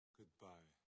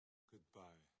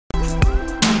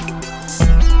Welcome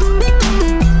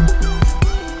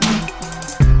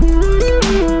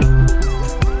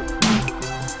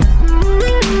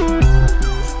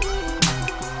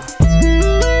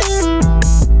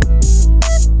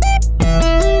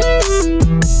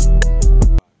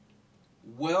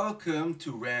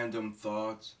to Random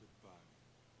Thoughts.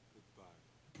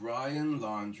 Brian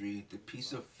Laundrie, the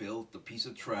piece of filth, the piece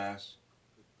of trash.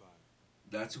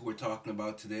 That's who we're talking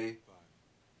about today.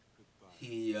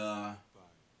 He uh,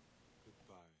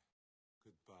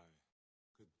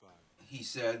 he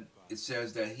said it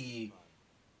says that he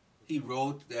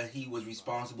wrote that he was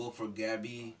responsible for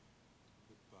Gabby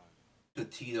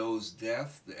Petito's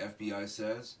death. The FBI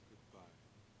says.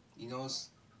 You know,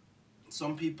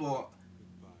 some people,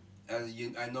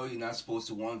 I know you're not supposed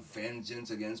to want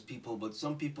vengeance against people, but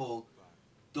some people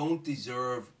don't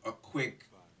deserve a quick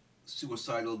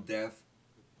suicidal death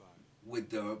with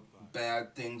the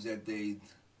bad things that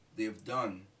they've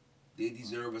done. They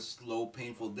deserve a slow,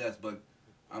 painful death. But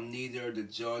I'm neither the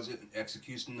judge,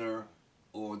 executioner,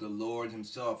 or the Lord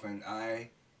Himself, and I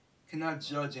cannot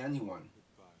judge anyone.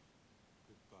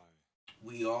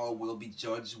 We all will be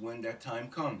judged when that time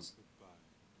comes.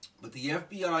 But the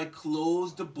FBI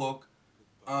closed the book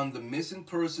on the missing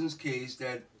persons case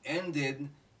that ended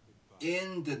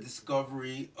in the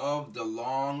discovery of the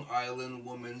Long Island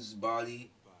woman's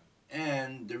body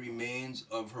and the remains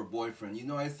of her boyfriend. You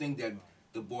know, I think that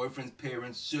the boyfriend's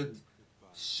parents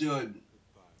should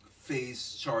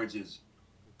face charges,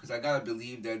 because I gotta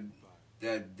believe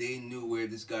that they knew where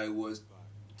this guy was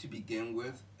to begin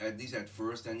with, at least at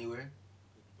first anyway.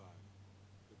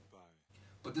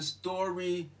 But the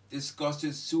story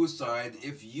discusses suicide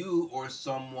if you or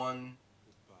someone.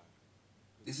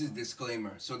 This is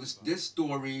disclaimer. So this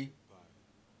story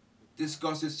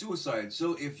discusses suicide.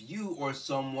 So if you or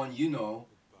someone you know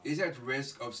is at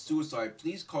risk of suicide,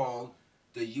 please call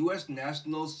the U.S.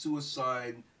 National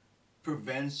Suicide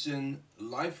Prevention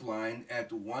Lifeline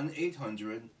at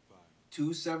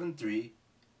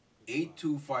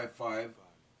 1-800-273-8255,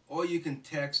 or you can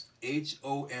text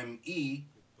HOME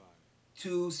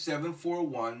to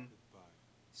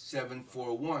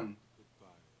 741-741,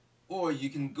 or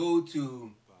you can go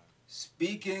to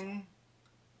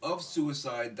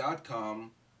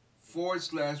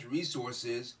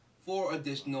speakingofsuicide.com/resources for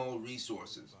additional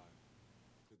resources.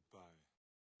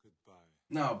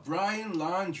 Now, Brian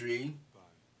Laundrie,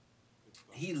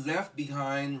 he left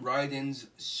behind writings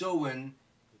showing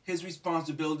his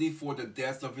responsibility for the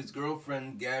death of his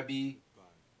girlfriend, Gabby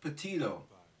Petito,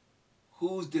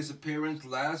 whose disappearance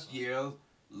last year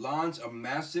launched a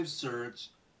massive search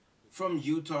from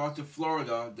Utah to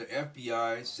Florida, the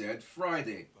FBI said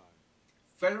Friday.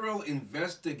 Federal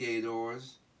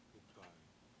investigators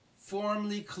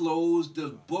formally closed the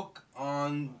book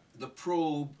on the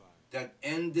probe that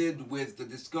ended with the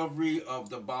discovery of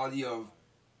the body of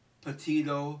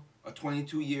Petito, a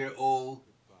 22-year-old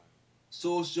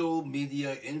social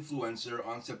media influencer,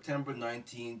 on September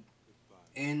 19th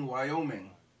in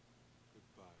Wyoming.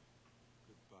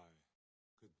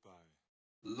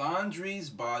 Laundrie's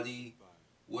body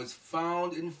was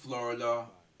found in Florida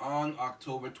on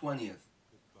October 20th.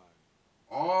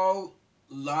 All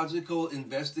logical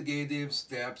investigative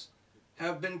steps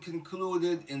have been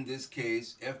concluded in this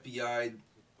case, FBI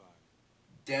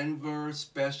Denver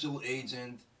Special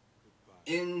Agent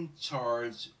in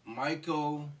charge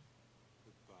Michael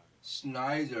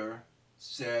Schneider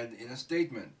said in a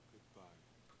statement.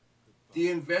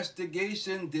 The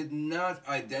investigation did not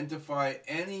identify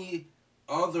any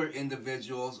other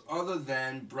individuals other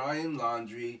than Brian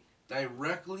Laundrie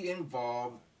directly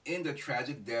involved in the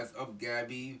tragic death of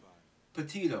Gabby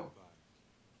Petito.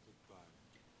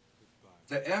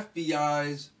 The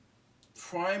FBI's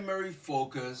primary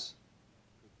focus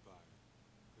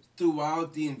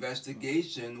throughout the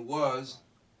investigation was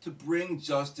to bring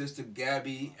justice to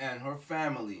Gabby and her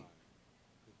family.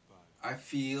 I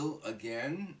feel,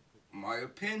 again, my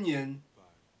opinion,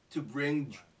 to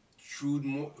bring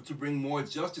more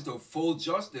justice, or full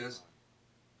justice,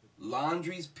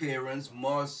 Laundrie's parents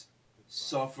must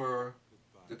suffer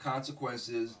the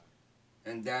consequences,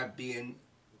 and that being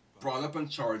brought up on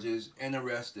charges and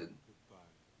arrested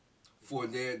for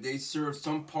they served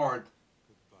some part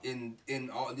in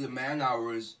all the man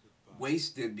hours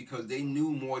wasted because they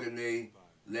knew more than they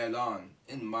let on.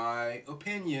 In my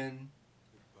opinion,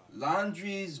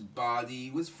 Laundrie's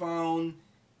body was found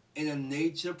in a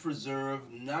nature preserve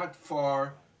not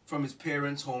far from his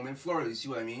parents' home in Florida. You see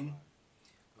what I mean?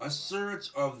 A search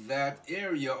of that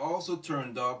area also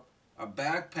turned up a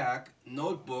backpack,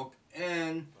 notebook,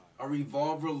 and a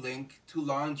revolver linked to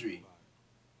Laundrie.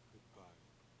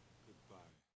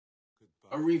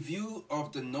 A review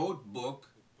of the notebook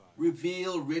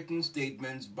revealed written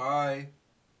statements by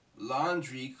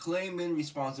Landry claiming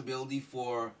responsibility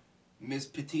for Miss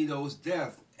Petito's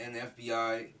death. An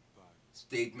FBI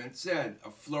statement said a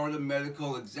Florida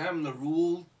medical examiner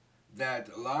ruled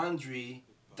that Landry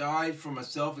died from a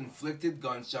self-inflicted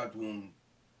gunshot wound.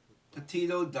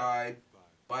 Petito died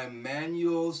by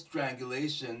manual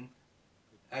strangulation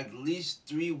at least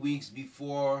 3 weeks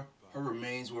before her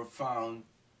remains were found,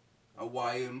 a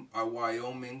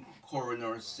Wyoming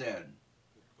coroner said.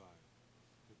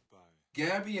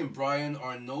 Gabby and Brian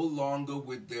are no longer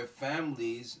with their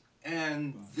families,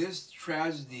 and this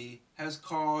tragedy has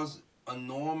caused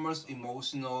enormous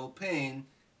emotional pain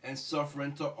and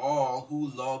suffering to all who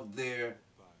loved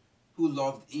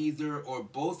either or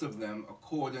both of them,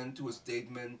 according to a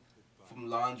statement from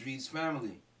Landry's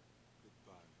family.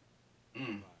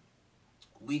 Mm.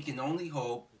 We can only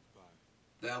hope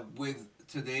that with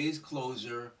today's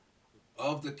closure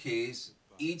of the case,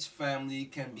 each family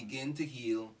can begin to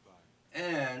heal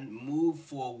and move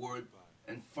forward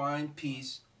and find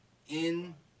peace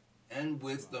in and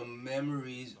with the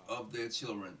memories of their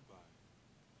children.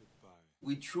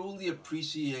 We truly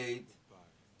appreciate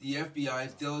the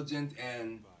FBI's diligent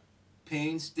and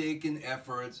painstaking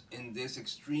efforts in this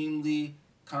extremely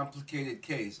complicated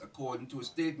case, according to a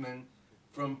statement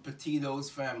from Petito's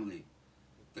family.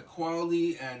 The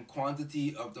quality and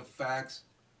quantity of the facts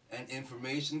and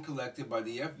information collected by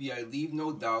the FBI leave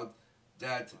no doubt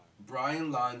that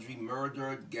Brian Landry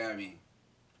murdered Gabby.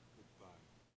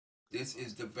 This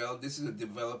is a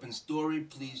developing story.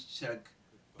 Please check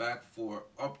back for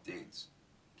updates.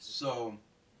 So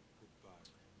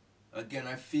again,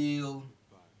 I feel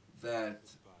that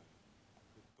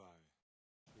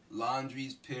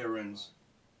Landry's parents,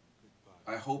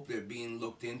 I hope they're being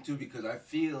looked into, because I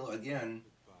feel again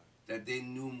that they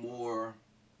knew more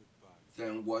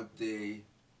than what they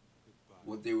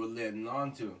were letting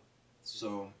on to.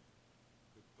 So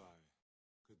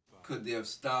could they have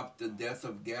stopped the death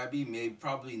of Gabby? Maybe,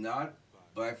 probably not.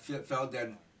 But I felt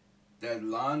that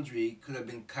Landry could have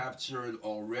been captured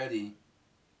already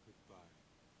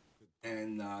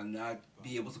and not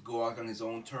be able to go out on his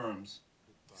own terms.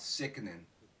 Sickening.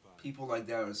 People like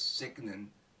that are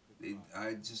sickening.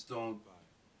 I just don't.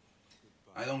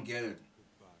 I don't get it.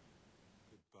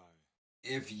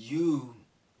 If you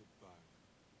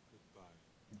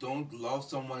don't love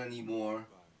someone anymore,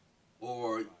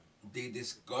 or they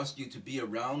disgust you to be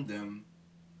around them,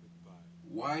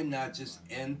 why not just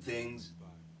end things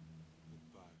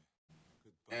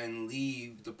and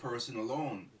leave the person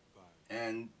alone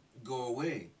and go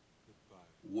away?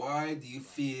 Why do you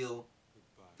feel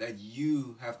that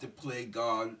you have to play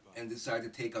God and decide to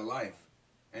take a life?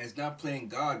 And it's not playing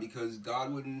God, because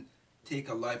God wouldn't take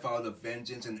a life out of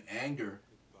vengeance and anger.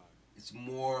 It's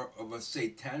more of a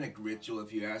satanic ritual,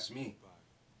 if you ask me.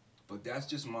 But that's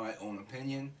just my own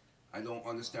opinion. I don't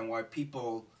understand why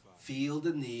people feel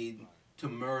the need to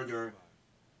murder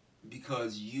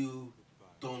because you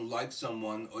don't like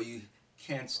someone, or you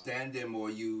can't stand them,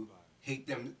 or you hate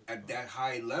them at that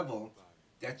high level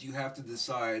that you have to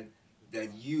decide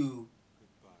that you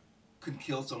can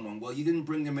kill someone. Well, you didn't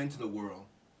bring them into the world,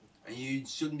 and you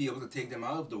shouldn't be able to take them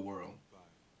out of the world.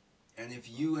 And if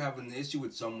you have an issue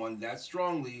with someone that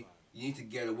strongly, you need to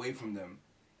get away from them.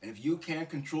 And if you can't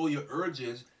control your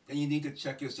urges, then you need to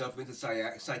check yourself into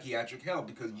psychiatric help,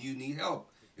 because you need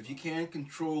help. If you can't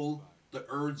control the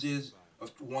urges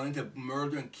of wanting to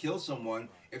murder and kill someone,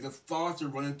 if the thoughts are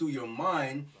running through your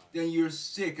mind, then you're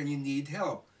sick and you need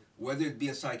help. Whether it be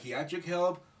a psychiatric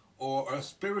help or a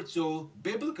spiritual,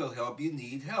 biblical help, you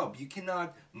need help. You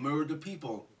cannot murder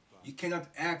people. You cannot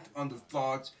act on the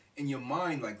thoughts in your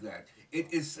mind like that.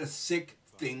 It is a sick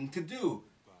thing to do.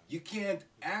 You can't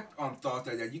act on thoughts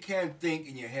like that. You can't think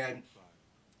in your head,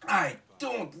 I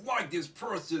don't like this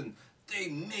person. They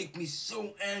make me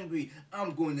so angry.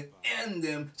 I'm going to end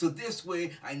them so this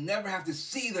way I never have to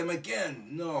see them again.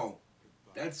 No,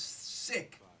 that's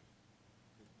sick.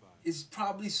 It's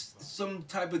probably some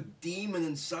type of demon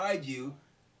inside you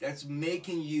that's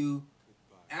making you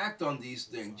act on these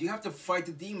things. You have to fight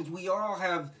the demons. We all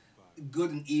have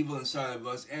good and evil inside of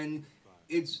us, and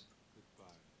it's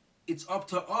up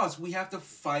to us. We have to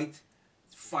fight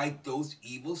those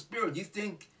evil spirits. You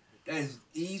think that is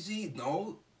easy?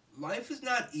 No, life is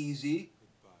not easy.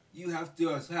 You have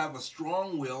to have a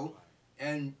strong will,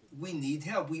 and we need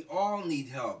help. We all need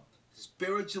help,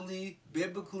 spiritually,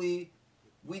 biblically,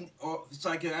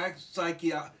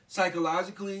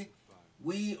 psychologically.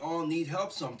 We all need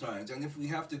help sometimes, and if we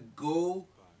have to go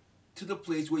to the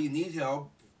place where you need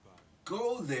help,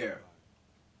 go there.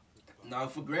 Now,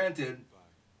 for granted,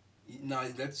 Now,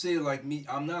 let's say like me,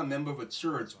 I'm not a member of a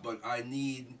church, but I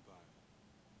need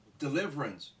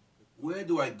deliverance. Where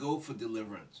do I go for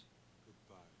deliverance?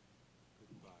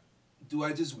 Do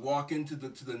I just walk into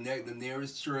the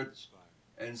nearest church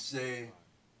and say,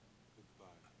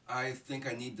 I think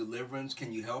I need deliverance.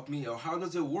 Can you help me? Or how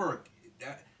does it work?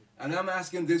 That, and I'm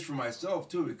asking this for myself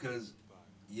too, because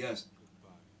yes,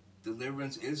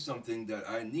 deliverance is something that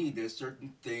I need. There's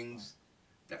certain things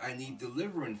that I need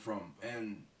delivering from,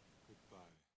 and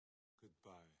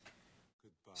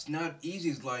it's not easy.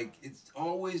 It's like it's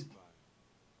always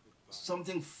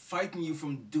something fighting you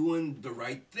from doing the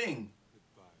right thing.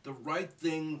 The right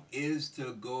thing is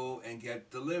to go and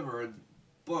get delivered,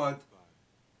 but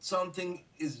something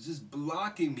is just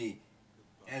blocking me,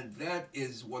 and that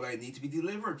is what I need to be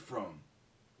delivered from.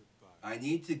 I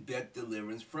need to get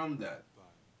deliverance from that.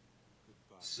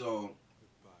 So,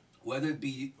 whether it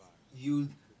be you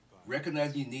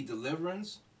recognizing you need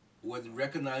deliverance, whether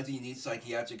recognizing you need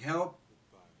psychiatric help,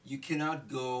 you cannot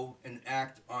go and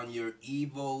act on your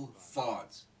evil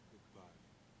thoughts.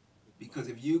 Because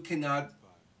if you cannot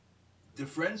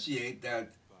differentiate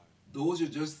that those are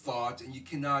just thoughts and you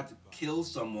cannot kill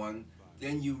someone,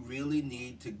 then you really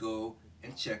need to go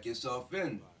and check yourself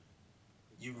in.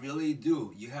 You really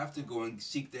do. You have to go and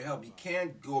seek the help. You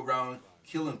can't go around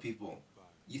killing people.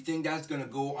 You think that's going to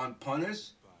go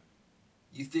unpunished?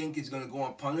 You think it's going to go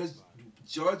unpunished?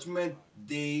 Judgment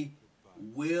Day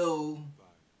will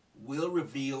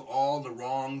reveal all the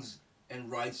wrongs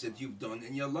and rights that you've done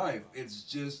in your life. It's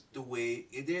just the way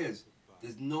it is.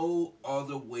 There's no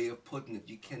other way of putting it.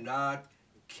 You cannot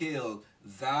kill.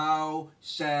 Thou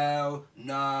shalt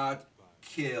not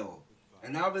kill.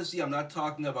 And obviously, I'm not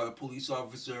talking about a police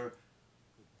officer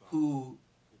who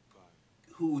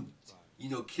who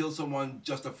kills someone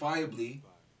justifiably,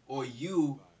 or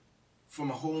you from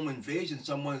a home invasion.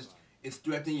 Someone is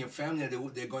threatening your family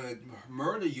that they're going to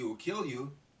murder you or kill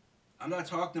you. I'm not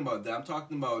talking about that. I'm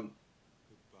talking about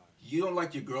you don't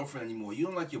like your girlfriend anymore. You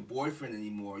don't like your boyfriend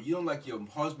anymore. You don't like your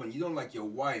husband. You don't like your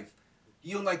wife.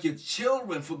 You don't like your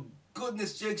children. For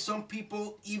goodness sake, some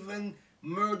people even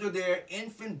murder their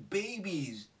infant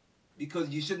babies because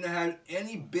you shouldn't have had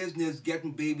any business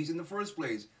getting babies in the first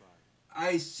place.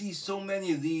 I see so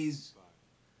many of these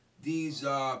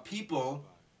people.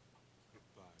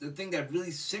 The thing that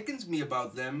really sickens me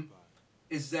about them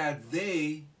is that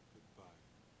they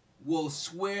will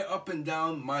swear up and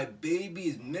down my baby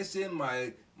is missing,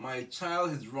 my child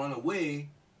has run away,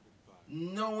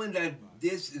 knowing that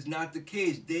this is not the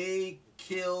case. They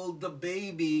killed the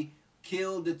baby,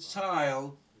 killed the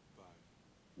child.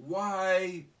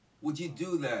 Why would you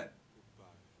do that?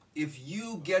 If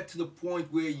you get to the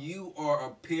point where you are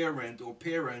a parent or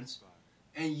parents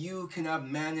and you cannot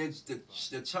manage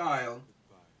the child,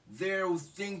 there are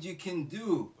things you can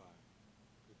do.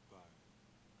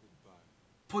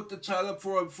 Put the child up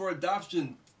for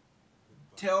adoption.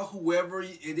 Tell whoever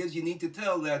it is you need to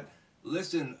tell that,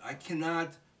 listen, I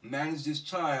cannot manage this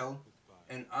child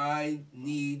and I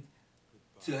need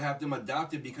to have them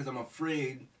adopted because I'm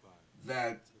afraid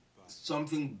that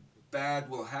something bad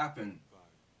will happen.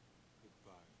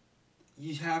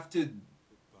 You have to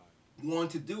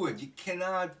want to do it. You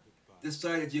cannot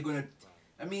decide that you're going to.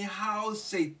 I mean, how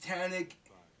satanic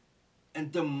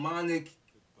and demonic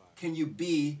can you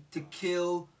be to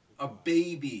kill a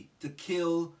baby, to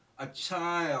kill a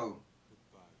child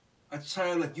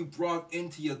that you brought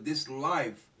into this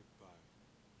life?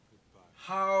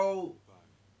 How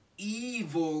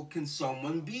evil can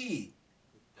someone be?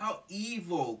 How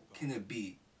evil can it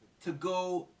be to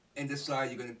go and decide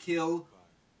you're going to kill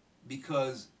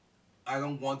because I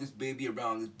don't want this baby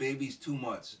around. This baby's too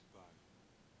much.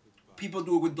 People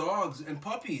do it with dogs and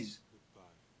puppies.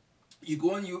 You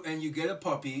go and you get a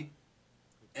puppy,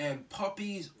 and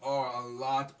puppies are a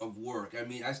lot of work. I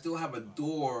mean, I still have a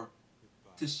door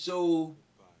to show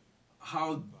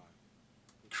how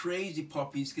crazy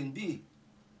puppies can be.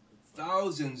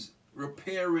 Thousands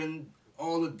repairing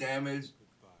all the damage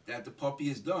that the puppy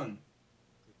has done.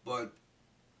 But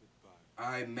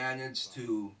I managed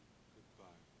to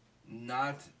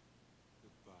not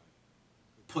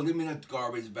put him in a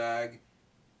garbage bag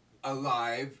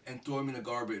alive and throw him in the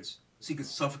garbage so he could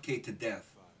suffocate to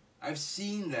death. I've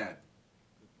seen that.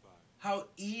 How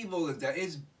evil is that?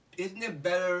 Isn't it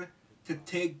better to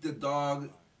take the dog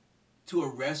to a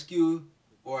rescue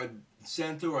or a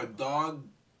center or a dog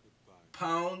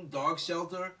pound, dog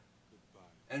shelter,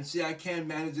 and say, I can't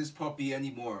manage this puppy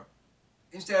anymore?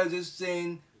 Instead of just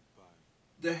saying,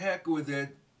 the heck with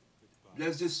it,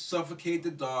 let's just suffocate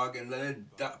the dog and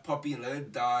puppy and let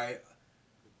it die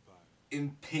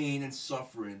in pain and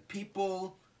suffering.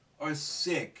 People are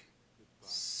sick.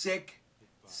 Sick,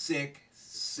 sick,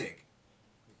 sick.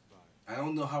 I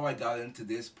don't know how I got into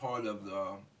this part of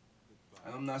the.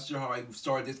 I'm not sure how I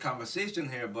started this conversation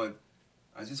here, but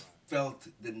I just felt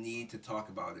the need to talk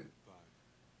about it.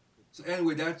 So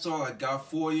anyway, that's all I got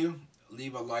for you.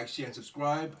 Leave a like, share, and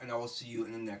subscribe, and I will see you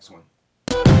in the next one.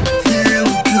 Here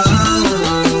we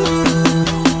go.